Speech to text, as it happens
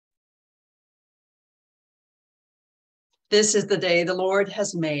This is the day the Lord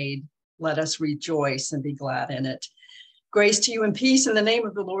has made. Let us rejoice and be glad in it. Grace to you and peace in the name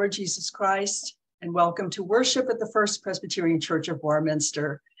of the Lord Jesus Christ, and welcome to worship at the First Presbyterian Church of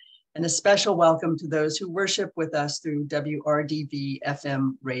Warminster, and a special welcome to those who worship with us through WRDV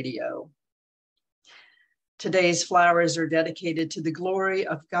FM radio. Today's flowers are dedicated to the glory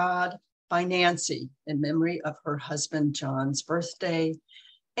of God by Nancy in memory of her husband John's birthday,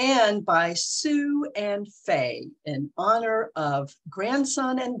 and by Sue and Faye in honor of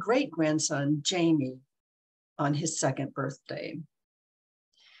grandson and great-grandson Jamie on his second birthday.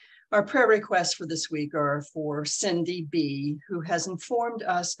 Our prayer requests for this week are for Cindy B., who has informed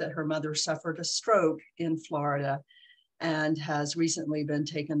us that her mother suffered a stroke in Florida and has recently been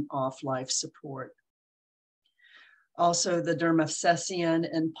taken off life support. Also, the Dermafsessian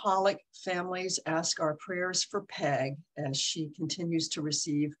and Pollock families ask our prayers for Peg as she continues to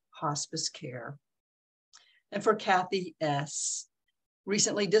receive hospice care. And for Kathy S.,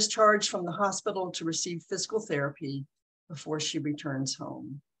 recently discharged from the hospital to receive physical therapy before she returns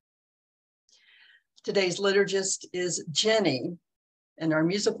home. Today's liturgist is Jenny, and our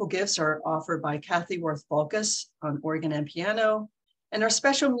musical gifts are offered by Kathy Worth-Bulkus on organ and piano, and our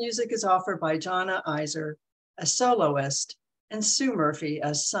special music is offered by Jonna Iser, a soloist, and Sue Murphy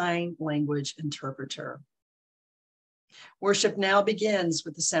as sign language interpreter. Worship now begins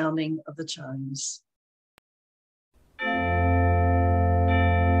with the sounding of the chimes.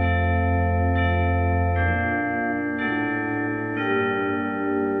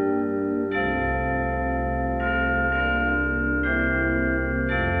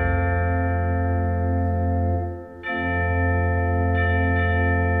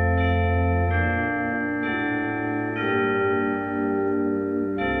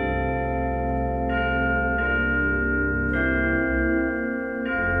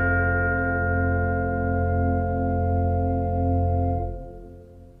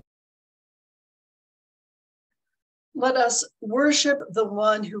 Let us worship the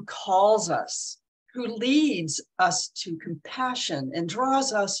one who calls us, who leads us to compassion and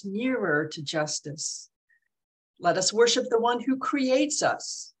draws us nearer to justice. Let us worship the one who creates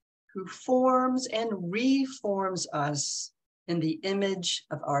us, who forms and reforms us in the image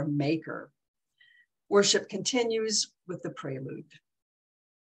of our Maker. Worship continues with the prelude.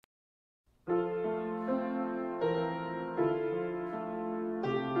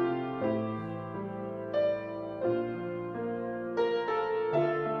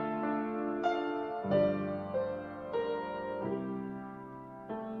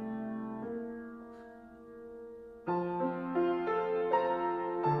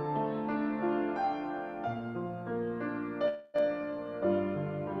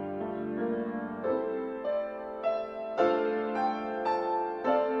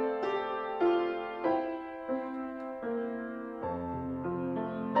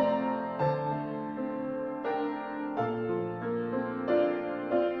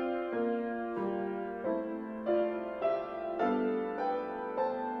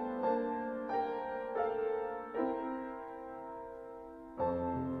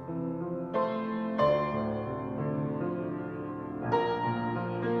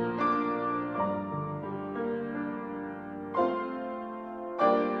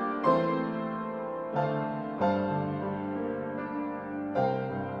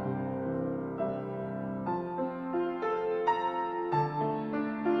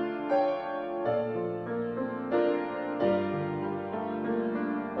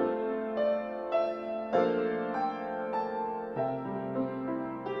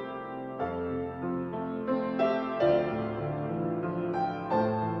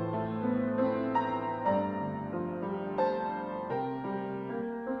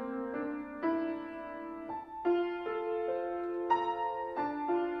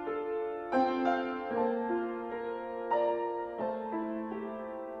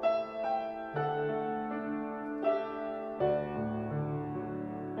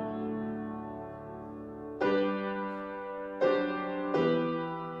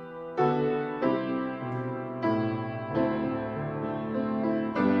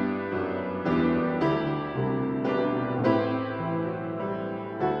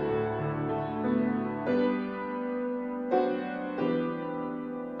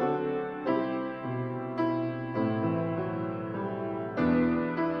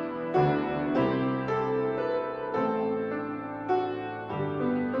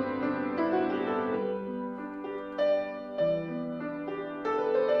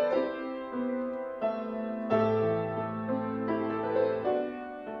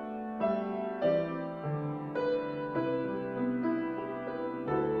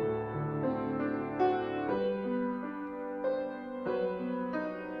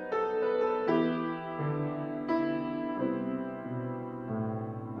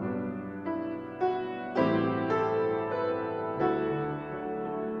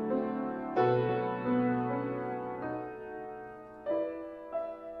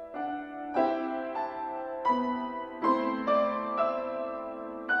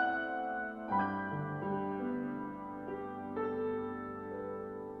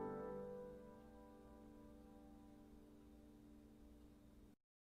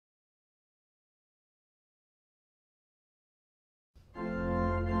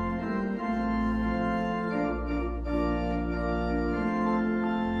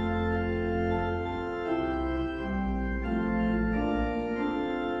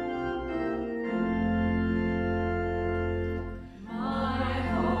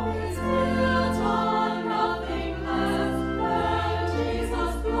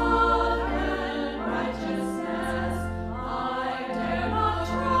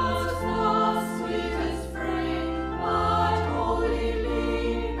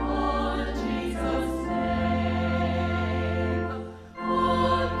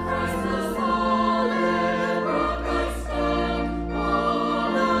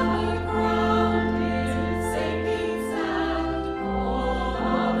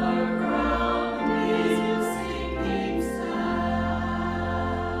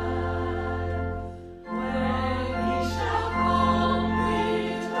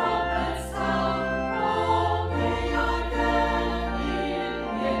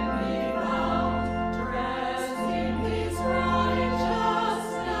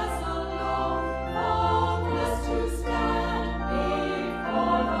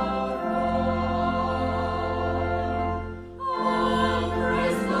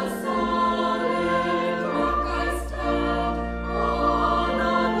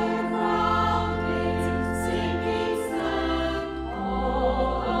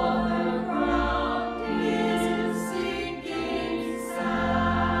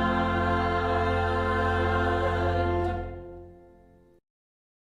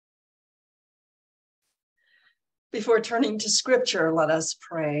 Before turning to scripture, let us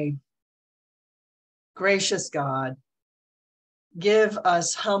pray. Gracious God, give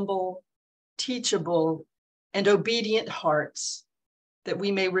us humble, teachable, and obedient hearts, that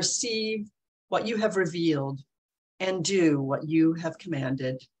we may receive what you have revealed and do what you have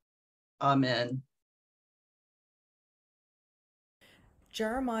commanded. Amen.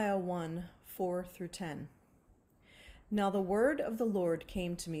 Jeremiah 1, 4-10. Now the word of the Lord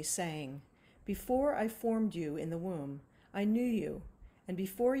came to me, saying, Before I formed you in the womb, I knew you, and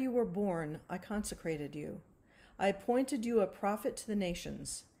before you were born, I consecrated you. I appointed you a prophet to the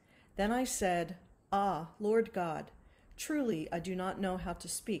nations. Then I said, Ah, Lord God, truly I do not know how to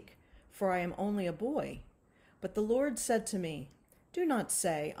speak, for I am only a boy. But the Lord said to me, Do not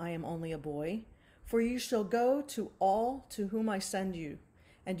say, I am only a boy, for you shall go to all to whom I send you,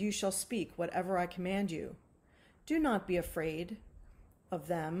 and you shall speak whatever I command you. Do not be afraid of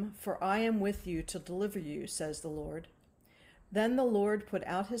them, for I am with you to deliver you, says the Lord. Then the Lord put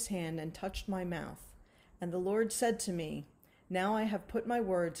out his hand and touched my mouth. And the Lord said to me, Now I have put my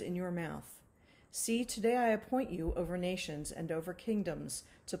words in your mouth. See, today I appoint you over nations and over kingdoms,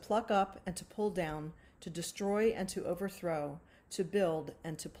 to pluck up and to pull down, to destroy and to overthrow, to build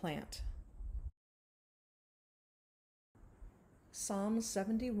and to plant. Psalm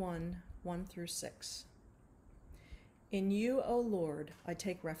 71, 1-6. In you, O Lord, I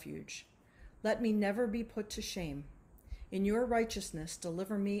take refuge. Let me never be put to shame. In your righteousness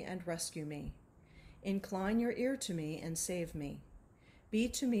deliver me and rescue me. Incline your ear to me and save me. Be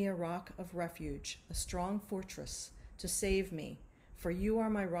to me a rock of refuge, a strong fortress, to save me, for you are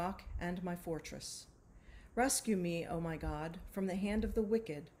my rock and my fortress. Rescue me, O my God, from the hand of the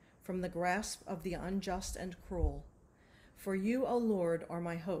wicked, from the grasp of the unjust and cruel. For you, O Lord, are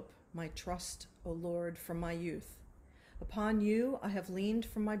my hope, my trust, O Lord, from my youth. Upon you I have leaned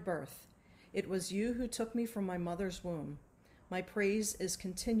from my birth. It was you who took me from my mother's womb. My praise is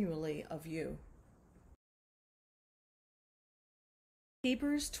continually of you.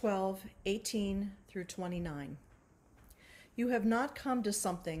 Hebrews 12, 18-29. You have not come to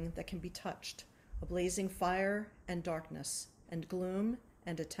something that can be touched, a blazing fire and darkness, and gloom,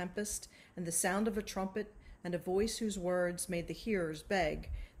 and a tempest, and the sound of a trumpet, and a voice whose words made the hearers beg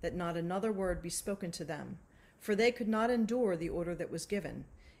that not another word be spoken to them, for they could not endure the order that was given.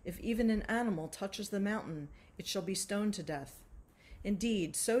 If even an animal touches the mountain, it shall be stoned to death.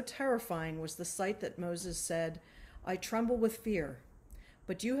 Indeed, so terrifying was the sight that Moses said, I tremble with fear.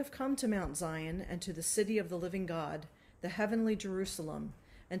 But you have come to Mount Zion, and to the city of the living God, the heavenly Jerusalem,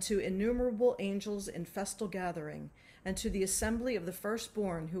 and to innumerable angels in festal gathering, and to the assembly of the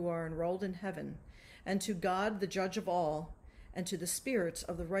firstborn who are enrolled in heaven, and to God the judge of all, and to the spirits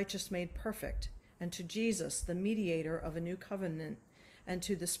of the righteous made perfect, and to Jesus the mediator of a new covenant, and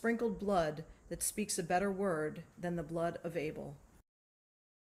to the sprinkled blood that speaks a better word than the blood of Abel.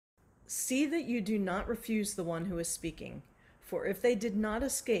 See that you do not refuse the one who is speaking. For if they did not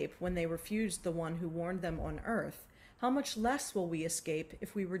escape when they refused the one who warned them on earth, how much less will we escape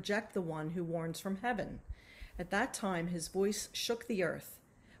if we reject the one who warns from heaven? At that time his voice shook the earth,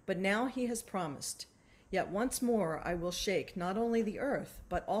 but now he has promised, Yet once more I will shake not only the earth,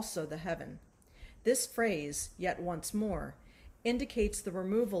 but also the heaven. This phrase, yet once more, indicates the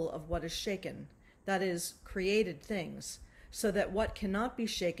removal of what is shaken, that is, created things, so that what cannot be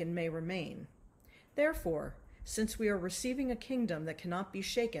shaken may remain. Therefore, since we are receiving a kingdom that cannot be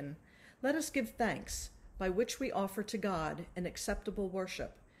shaken, let us give thanks, by which we offer to God an acceptable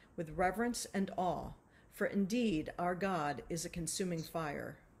worship, with reverence and awe, for indeed our God is a consuming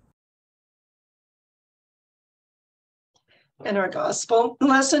fire. And our gospel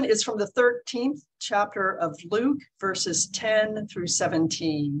lesson is from the 13th chapter of Luke, verses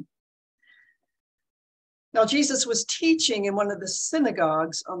 10-17. Now Jesus was teaching in one of the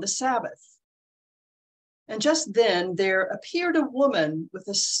synagogues on the Sabbath. And just then there appeared a woman with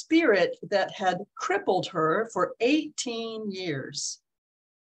a spirit that had crippled her for 18 years.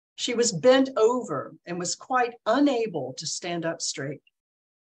 She was bent over and was quite unable to stand up straight.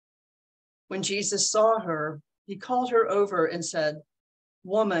 When Jesus saw her, he called her over and said,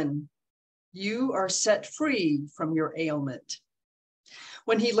 Woman, you are set free from your ailment.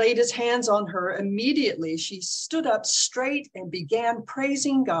 When he laid his hands on her, immediately she stood up straight and began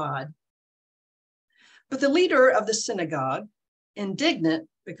praising God. But the leader of the synagogue, indignant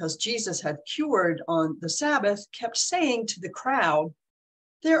because Jesus had cured on the Sabbath, kept saying to the crowd,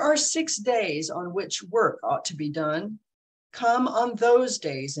 There are 6 days on which work ought to be done. Come on those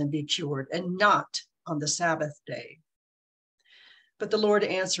days and be cured, and not on the Sabbath day. But the Lord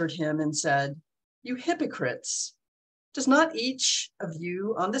answered him and said, You hypocrites, does not each of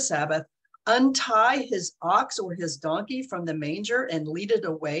you on the Sabbath untie his ox or his donkey from the manger and lead it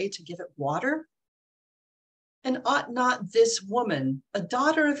away to give it water? And ought not this woman, a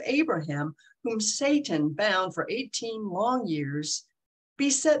daughter of Abraham, whom Satan bound for 18 long years, be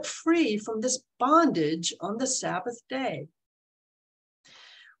set free from this bondage on the Sabbath day?"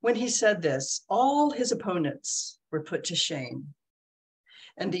 When he said this, all his opponents were put to shame,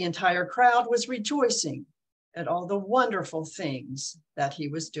 and the entire crowd was rejoicing at all the wonderful things that he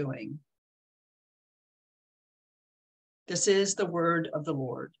was doing. This is the word of the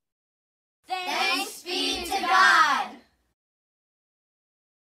Lord. Thanks be to God.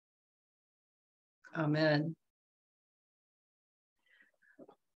 Amen.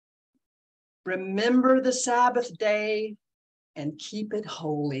 Remember the Sabbath day and keep it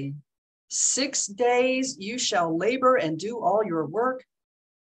holy. 6 days you shall labor and do all your work,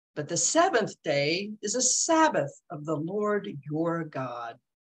 but the seventh day is a Sabbath of the Lord your God.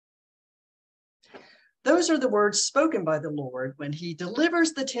 Those are the words spoken by the Lord when he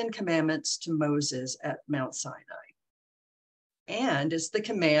delivers the 10 Commandments to Moses at Mount Sinai. And it's the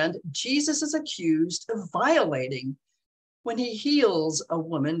command Jesus is accused of violating when he heals a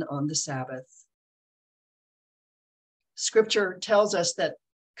woman on the Sabbath. Scripture tells us that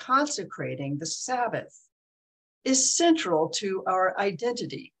consecrating the Sabbath is central to our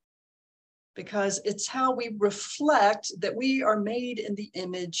identity because it's how we reflect that we are made in the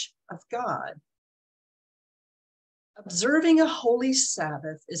image of God. Observing a holy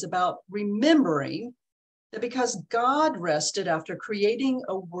Sabbath is about remembering that because God rested after creating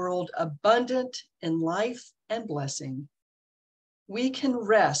a world abundant in life and blessing, we can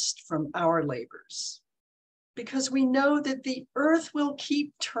rest from our labors because we know that the earth will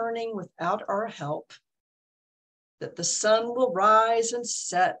keep turning without our help, that the sun will rise and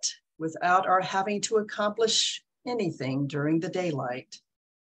set without our having to accomplish anything during the daylight,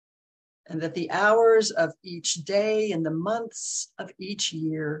 and that the hours of each day and the months of each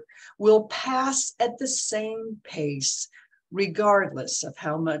year will pass at the same pace, regardless of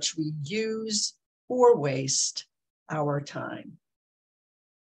how much we use or waste our time.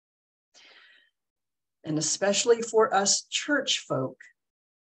 And especially for us church folk,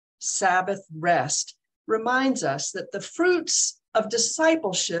 Sabbath rest reminds us that the fruits of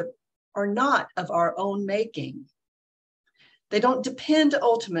discipleship are not of our own making. They don't depend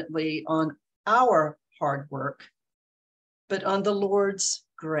ultimately on our hard work, but on the Lord's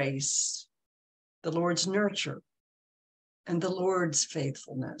grace, the Lord's nurture, and the Lord's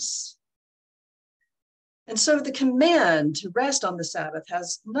faithfulness. And so the command to rest on the Sabbath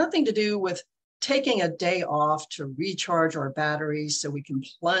has nothing to do with taking a day off to recharge our batteries so we can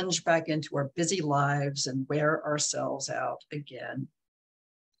plunge back into our busy lives and wear ourselves out again.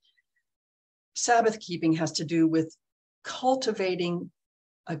 Sabbath keeping has to do with cultivating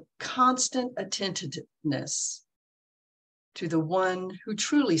a constant attentiveness to the one who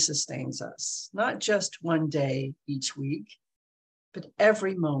truly sustains us, not just one day each week, but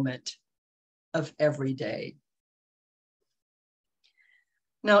every moment of every day.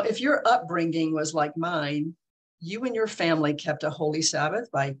 Now, if your upbringing was like mine, you and your family kept a holy Sabbath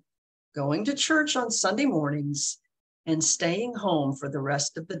by going to church on Sunday mornings and staying home for the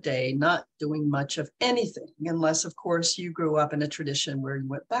rest of the day, not doing much of anything, unless, of course, you grew up in a tradition where you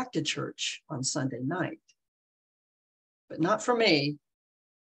went back to church on Sunday night. But not for me.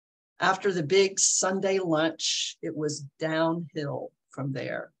 After the big Sunday lunch, it was downhill from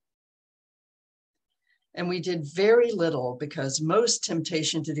there. And we did very little because most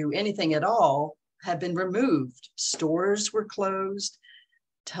temptation to do anything at all had been removed. Stores were closed,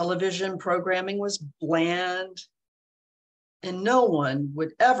 television programming was bland, and no one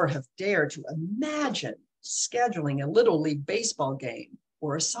would ever have dared to imagine scheduling a Little League baseball game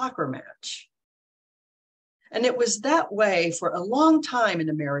or a soccer match. And it was that way for a long time in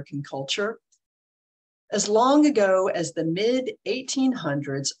American culture. As long ago as the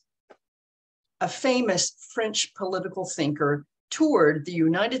mid-1800s, a famous French political thinker toured the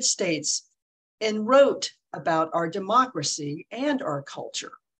United States and wrote about our democracy and our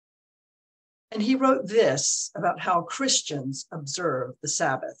culture. And he wrote this about how Christians observed the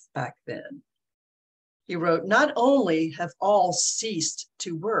Sabbath back then. He wrote, "Not only have all ceased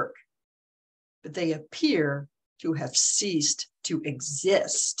to work, but they appear to have ceased to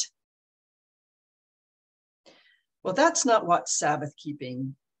exist." Well, that's not what Sabbath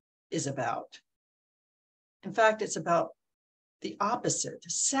keeping is about. In fact, it's about the opposite.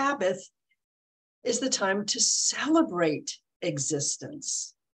 Sabbath is the time to celebrate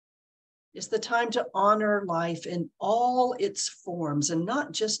existence. It's the time to honor life in all its forms and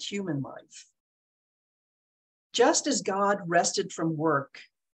not just human life. Just as God rested from work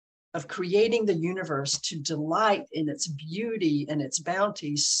of creating the universe to delight in its beauty and its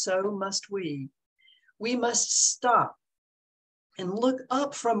bounty, so must we. We must stop and look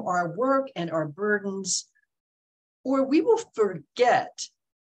up from our work and our burdens, or we will forget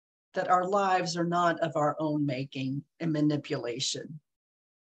that our lives are not of our own making and manipulation,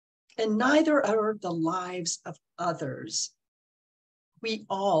 and neither are the lives of others. We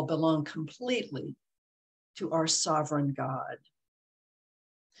all belong completely to our sovereign God.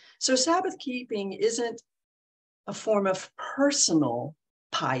 So Sabbath keeping isn't a form of personal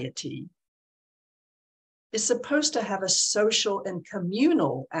piety. It's supposed to have a social and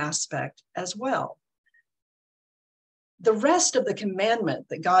communal aspect as well. The rest of the commandment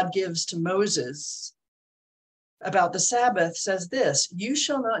that God gives to Moses about the Sabbath says this: you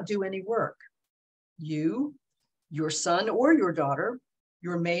shall not do any work. You, your son or your daughter,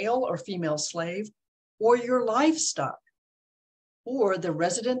 your male or female slave, or your livestock, or the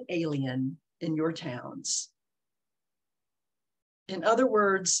resident alien in your towns. In other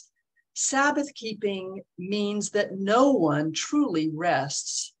words, Sabbath keeping means that no one truly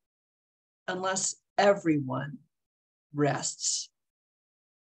rests unless everyone rests.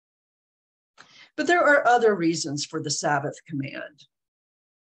 But there are other reasons for the Sabbath command.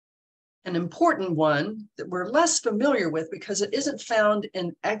 An important one that we're less familiar with because it isn't found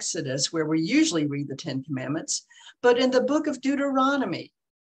in Exodus, where we usually read the Ten Commandments, but in the book of Deuteronomy,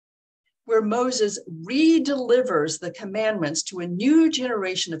 where Moses re-delivers the commandments to a new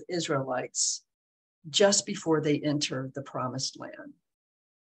generation of Israelites just before they enter the promised land.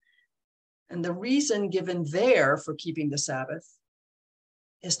 And the reason given there for keeping the Sabbath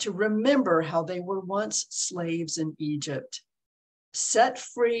is to remember how they were once slaves in Egypt, set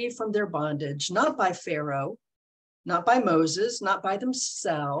free from their bondage, not by Pharaoh, not by Moses, not by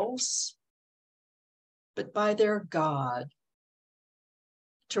themselves, but by their God.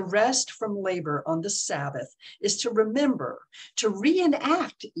 To rest from labor on the Sabbath is to remember, to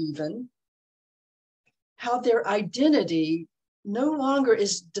reenact even, how their identity no longer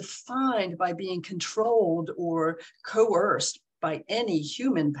is defined by being controlled or coerced by any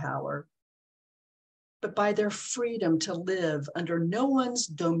human power, but by their freedom to live under no one's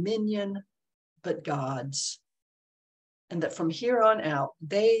dominion but God's. And that from here on out,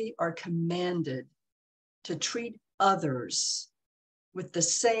 they are commanded to treat others with the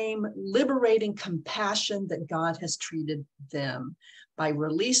same liberating compassion that God has treated them, by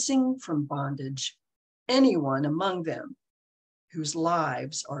releasing from bondage anyone among them whose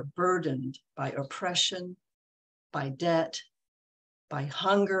lives are burdened by oppression, by debt, by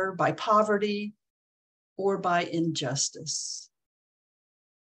hunger, by poverty, or by injustice.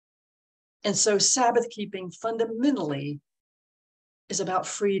 And so Sabbath keeping fundamentally is about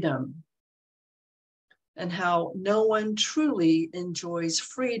freedom, and how no one truly enjoys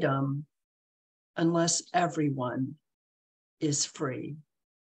freedom unless everyone is free.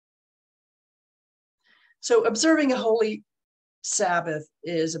 So observing a holy Sabbath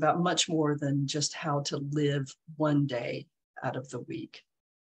is about much more than just how to live one day out of the week.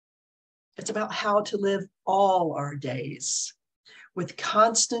 It's about how to live all our days with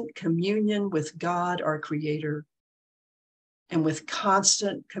constant communion with God, our Creator, and with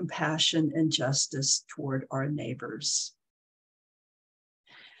constant compassion and justice toward our neighbors.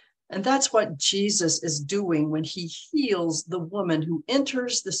 And that's what Jesus is doing when he heals the woman who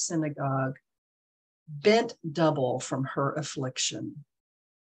enters the synagogue bent double from her affliction.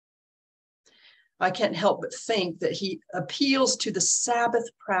 I can't help but think that he appeals to the Sabbath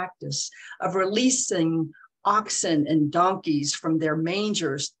practice of releasing oxen and donkeys from their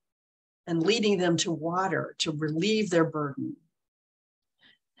mangers and leading them to water to relieve their burden.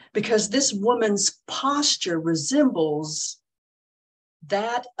 Because this woman's posture resembles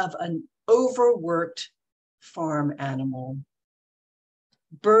that of an overworked farm animal,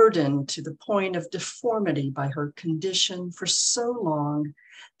 burdened to the point of deformity by her condition for so long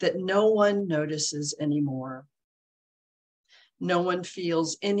that no one notices anymore. No one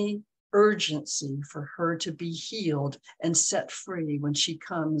feels any urgency for her to be healed and set free when she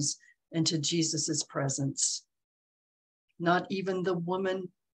comes into Jesus's presence. Not even the woman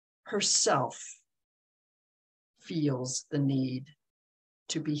herself feels the need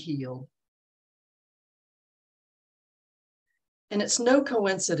to be healed. And it's no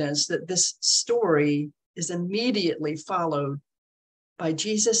coincidence that this story is immediately followed by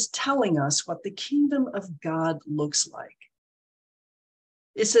Jesus telling us what the kingdom of God looks like.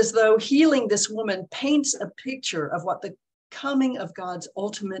 It's as though healing this woman paints a picture of what the coming of God's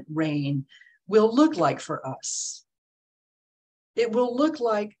ultimate reign will look like for us. It will look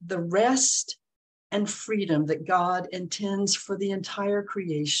like the rest and freedom that God intends for the entire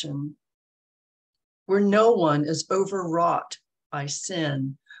creation, where no one is overwrought by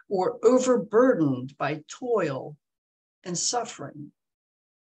sin or overburdened by toil and suffering,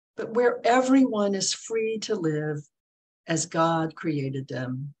 but where everyone is free to live as God created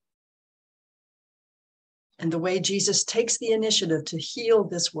them. And the way Jesus takes the initiative to heal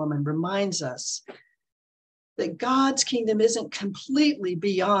this woman reminds us that God's kingdom isn't completely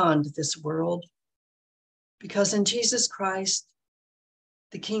beyond this world, because in Jesus Christ,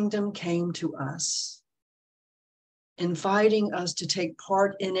 the kingdom came to us, inviting us to take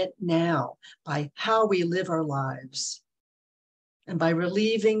part in it now by how we live our lives and by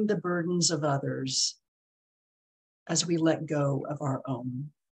relieving the burdens of others as we let go of our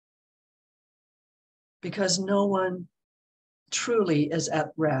own. Because no one truly is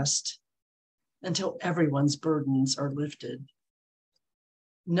at rest until everyone's burdens are lifted.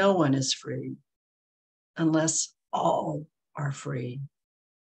 No one is free unless all are free.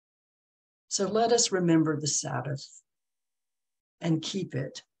 So let us remember the Sabbath and keep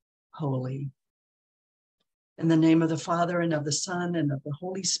it holy. In the name of the Father, and of the Son, and of the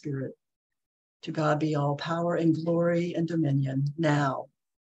Holy Spirit, to God be all power and glory and dominion, now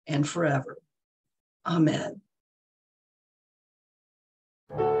and forever. Amen.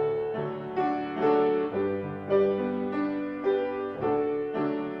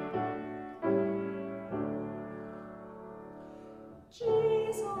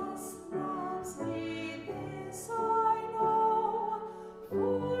 Jesus loves me, this I know,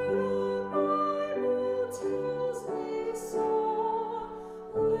 for the Bible tells me so.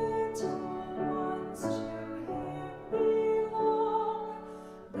 Little ones to Him belong,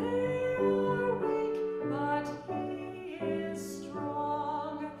 they are weak, but He is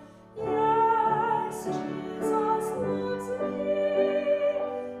strong. Yes, Jesus loves me.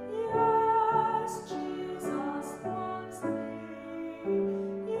 Yes, Jesus loves me.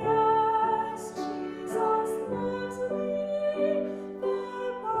 Yes, Jesus loves me, the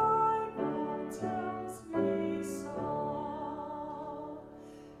Bible tells me so.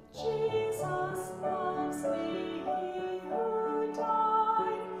 Jesus loves me, He who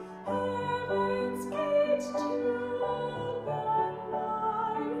died, heaven's gate to open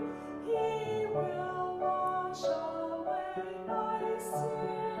wide. He will wash away my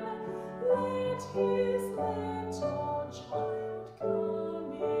sin. Let His little child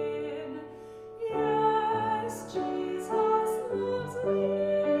come in. Yes, Jesus loves me.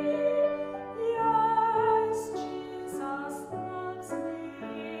 Yes, Jesus loves me.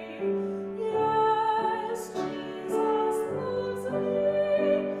 Yes, Jesus loves me.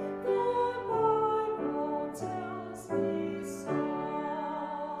 The Bible tells me so.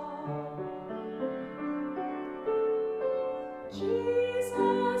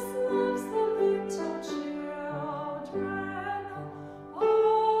 Jesus loves the little children,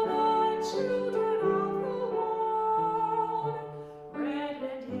 all the children of the world. Red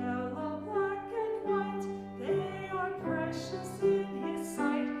and yellow, black and white, they are precious in His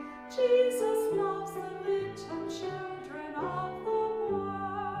sight. Jesus loves the little children of the world.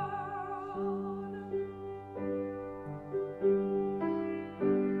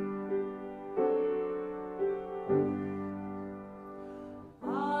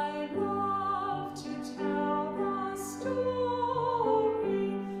 I love to tell the story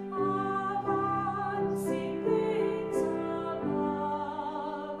of unseen things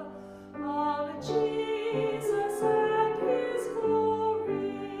above, of Jesus and His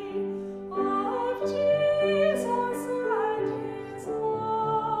glory, of Jesus and His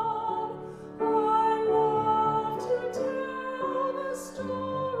love. I love to tell the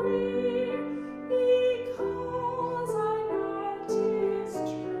story because I know 'tis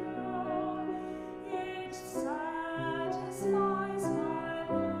true. It satisfies my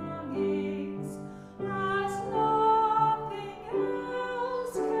longings as nothing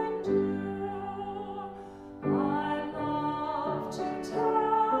else can do. I love to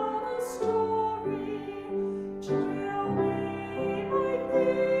tell the story till we might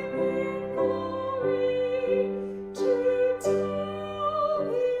live in glory, to tell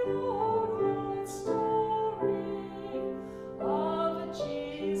the old story of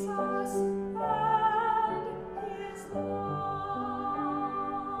Jesus and His love.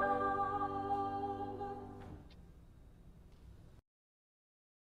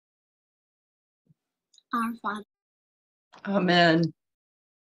 Our Father. Amen.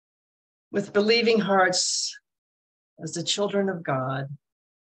 With believing hearts, as the children of God,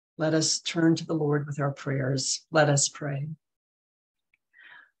 let us turn to the Lord with our prayers. Let us pray.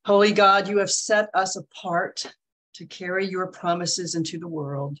 Holy God, you have set us apart to carry your promises into the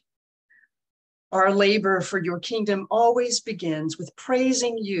world. Our labor for your kingdom always begins with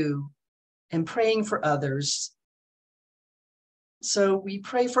praising you and praying for others. So we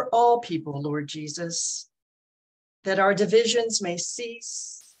pray for all people, Lord Jesus, that our divisions may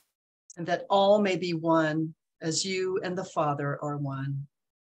cease and that all may be one as you and the Father are one.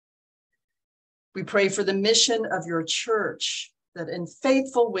 We pray for the mission of your church, that in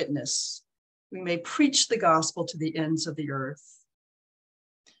faithful witness, we may preach the gospel to the ends of the earth.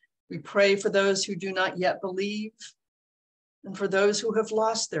 We pray for those who do not yet believe and for those who have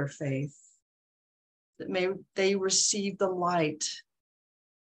lost their faith, that may they receive the light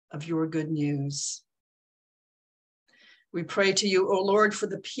of your good news. We pray to you, O Lord, for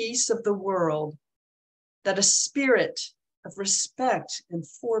the peace of the world, that a spirit of respect and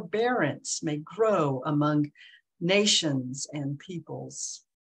forbearance may grow among nations and peoples.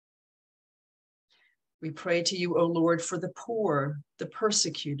 We pray to you, O Lord, for the poor, the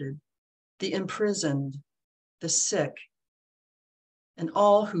persecuted, the imprisoned, the sick, and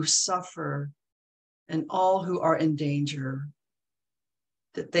all who suffer and all who are in danger,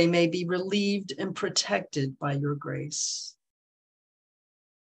 that they may be relieved and protected by your grace.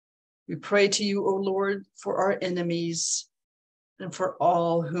 We pray to you, O Lord, for our enemies and for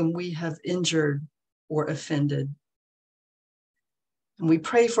all whom we have injured or offended. And we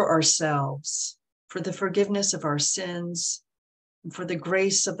pray for ourselves, for the forgiveness of our sins, and for the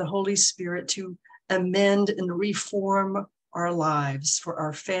grace of the Holy Spirit to amend and reform our lives for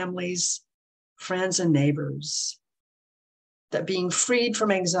our families, friends, and neighbors, that being freed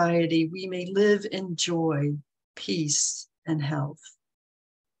from anxiety, we may live in joy, peace, and health.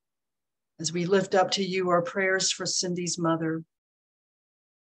 As we lift up to you our prayers for Cindy's mother,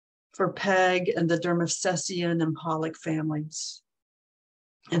 for Peg and the Dermocessian and Pollock families,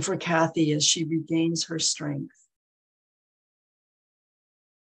 and for Kathy as she regains her strength.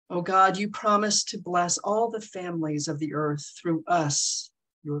 Oh God, you promised to bless all the families of the earth through us,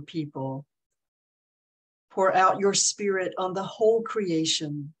 your people. Pour out your spirit on the whole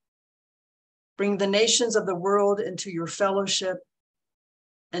creation. Bring the nations of the world into your fellowship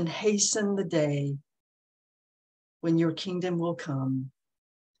and hasten the day when your kingdom will come.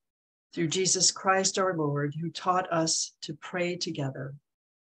 Through Jesus Christ our Lord, who taught us to pray together.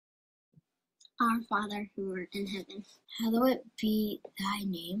 Our Father, who art in heaven, hallowed be thy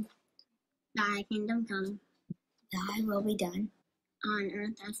name. Thy kingdom come, thy will be done, on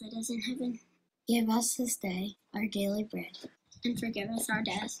earth as it is in heaven. Give us this day our daily bread, and forgive us our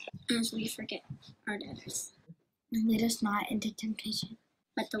debts, as we forgive our debtors. And lead us not into temptation,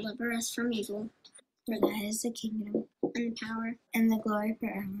 but deliver us from evil. For thine is the kingdom, and the power, and the glory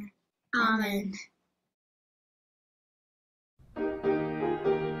forever. Amen.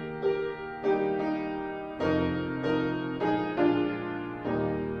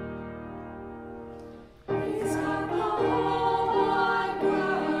 He's got the whole wide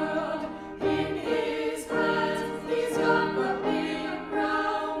world in his hands. He's got the big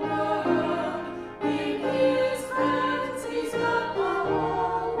round world in his hands. He's got the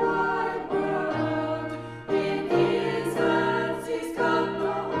whole wide world in his hands. He's got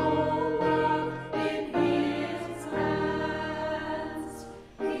the whole world in his hands.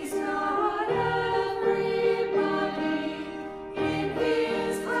 He's got everybody in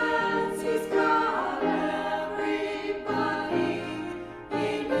his hands. He's got everybody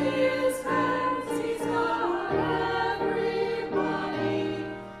in his hands. He's got everybody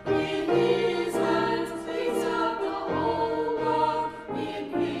in his hands. He's got the whole world in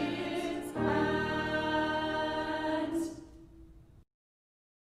his hands.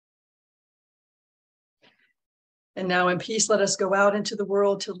 And now in peace, let us go out into the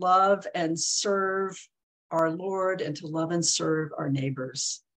world to love and serve our Lord and to love and serve our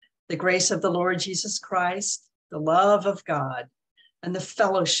neighbors. The grace of the Lord Jesus Christ, the love of God, and the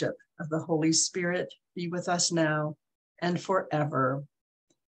fellowship of the Holy Spirit be with us now and forever.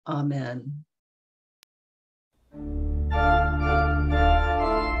 Amen.